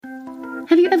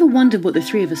Have you ever wondered what the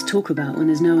three of us talk about when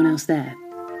there's no one else there?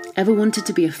 Ever wanted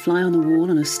to be a fly on the wall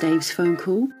on a Staves phone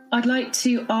call? I'd like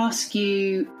to ask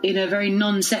you, in a very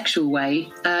non-sexual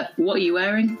way, what are you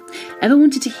wearing? Ever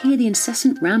wanted to hear the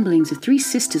incessant ramblings of three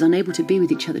sisters unable to be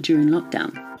with each other during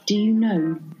lockdown? Do you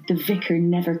know the vicar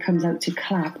never comes out to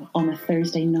Clap on a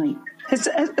Thursday night? Has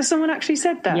someone actually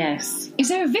said that? Yes. Is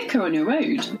there a vicar on your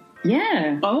road?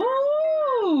 Yeah. Oh!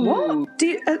 What?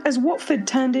 Has Watford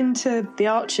turned into the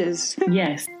Archers?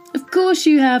 Yes. Of course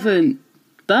you haven't.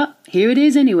 But here it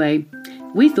is anyway.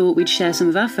 We thought we'd share some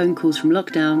of our phone calls from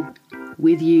lockdown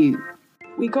with you.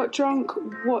 We got drunk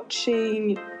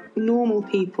watching Normal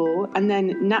People, and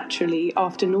then naturally,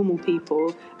 after Normal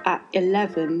People, at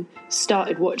 11,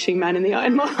 started watching Man in the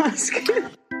Iron Mask.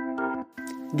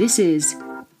 This is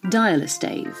Dial a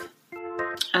Stave.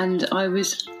 And I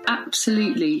was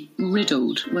absolutely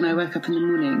riddled when I woke up in the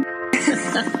morning.